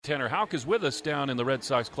Tanner Houck is with us down in the Red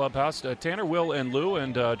Sox clubhouse. Tanner, Will, and Lou,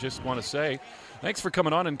 and just want to say thanks for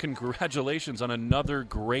coming on and congratulations on another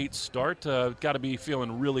great start. Got to be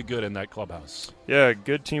feeling really good in that clubhouse. Yeah,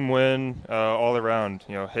 good team win all around,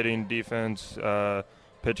 hitting, defense,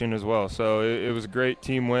 pitching as well. So it was a great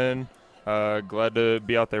team win. Glad to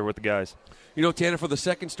be out there with the guys. Tanner, for the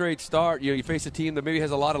second straight start, you face a team that maybe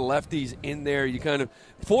has a lot of lefties in there. You kind of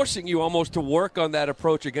forcing you almost to work on that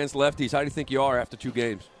approach against lefties. How do you think you are after 2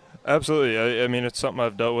 games? Absolutely. I mean, it's something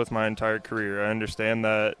I've dealt with my entire career. I understand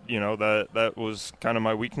that, that was kind of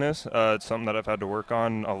my weakness. It's something that I've had to work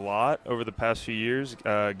on a lot over the past few years.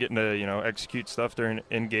 Getting to, execute stuff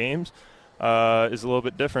in games is a little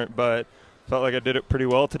bit different, but felt like I did it pretty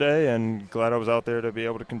well today, and glad I was out there to be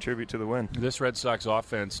able to contribute to the win. This Red Sox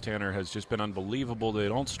offense, Tanner, has just been unbelievable. They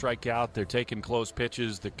don't strike out. They're taking close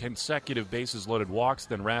pitches, the consecutive bases-loaded walks.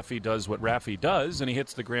 Then Raffy does what Raffy does, and he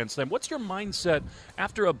hits the grand slam. What's your mindset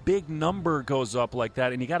after a big number goes up like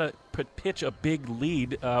that, and you got to pitch a big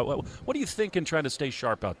lead? What are you thinking trying to stay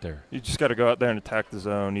sharp out there? You just got to go out there and attack the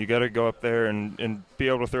zone. You got to go up there and be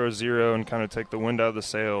able to throw a zero and kind of take the wind out of the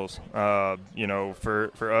sails.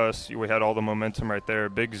 For us, we had all the momentum right there.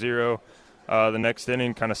 Big zero. The next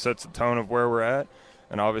inning kind of sets the tone of where we're at,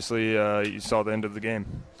 and obviously you saw the end of the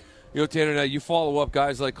game. Tanner, now you follow up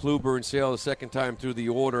guys like Kluber and Sale the second time through the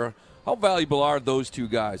order. How valuable are those two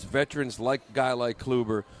guys, veterans like a guy like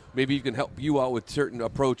Kluber? Maybe you can help you out with certain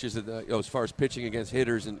approaches as far as pitching against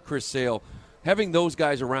hitters, and Chris Sale. Having those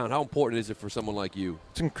guys around, how important is it for someone like you?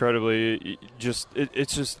 It's incredibly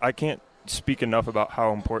it's just I can't speak enough about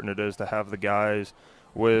how important it is to have the guys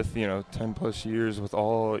with 10-plus years with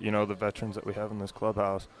all the veterans that we have in this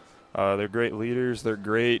clubhouse. They're great leaders. They're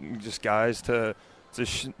great just guys to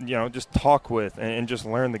just talk with and just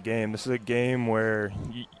learn the game. This is a game where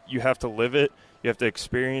you have to live it. You have to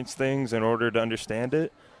experience things in order to understand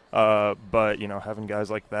it. But having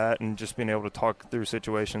guys like that and just being able to talk through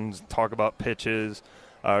situations, talk about pitches.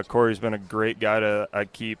 Corey's been a great guy to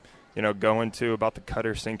keep going to about the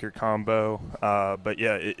cutter sinker combo. But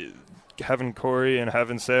yeah, having Corey and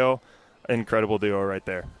having Sale, incredible duo right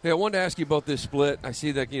there. Hey, I wanted to ask you about this split. I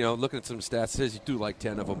see that, looking at some stats, it says you do like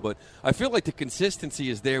 10 of them, but I feel like the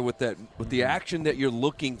consistency is there with the action that you're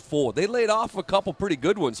looking for. They laid off a couple pretty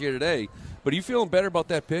good ones here today, but are you feeling better about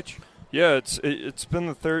that pitch? Yeah, it's been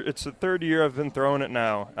the third year I've been throwing it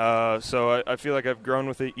now. So I feel like I've grown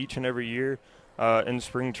with it each and every year. In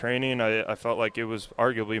spring training, I felt like it was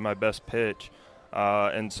arguably my best pitch.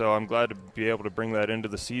 And so I'm glad to be able to bring that into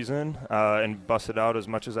the season and bust it out as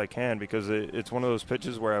much as I can, because it's one of those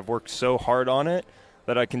pitches where I've worked so hard on it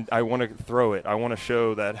that I want to throw it. I want to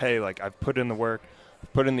show that, hey, like I've put in the work,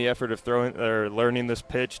 put in the effort of throwing or learning this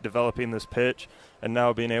pitch, developing this pitch, and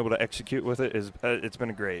now being able to execute with it it's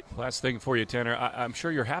been great. Last thing for you, Tanner. I'm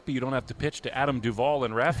sure you're happy you don't have to pitch to Adam Duvall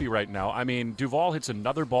and Raffy right now. I mean, Duvall hits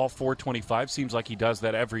another ball, 425. Seems like he does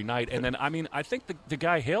that every night. And then, I think the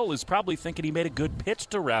guy Hill is probably thinking he made a good pitch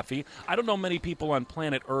to Raffy. I don't know many people on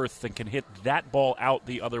planet Earth that can hit that ball out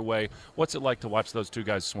the other way. What's it like to watch those two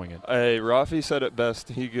guys swing it? Hey, Raffy said it best.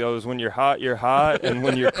 He goes, when you're hot, and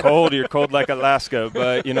when you're cold like Alaska.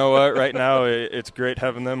 But you know what? Right now, it's great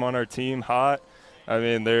having them on our team hot. I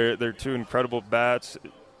mean, they're two incredible bats,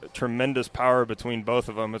 tremendous power between both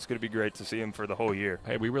of them. It's going to be great to see them for the whole year.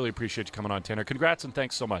 Hey, we really appreciate you coming on, Tanner. Congrats and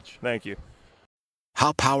thanks so much. Thank you.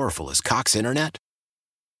 How powerful is Cox Internet?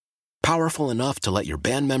 Powerful enough to let your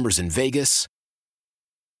band members in Vegas,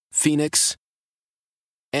 Phoenix,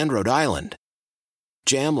 and Rhode Island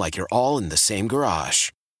jam like you're all in the same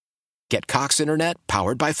garage. Get Cox Internet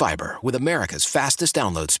powered by fiber with America's fastest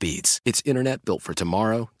download speeds. It's internet built for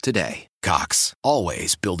tomorrow, today. Cox,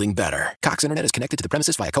 always building better. Cox Internet is connected to the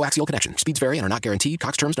premises via coaxial connection. Speeds vary and are not guaranteed.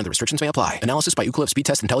 Cox terms and other restrictions may apply. Analysis by Ookla Speed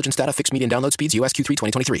Test Intelligence Data. Fixed median download speeds. US Q3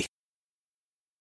 2023.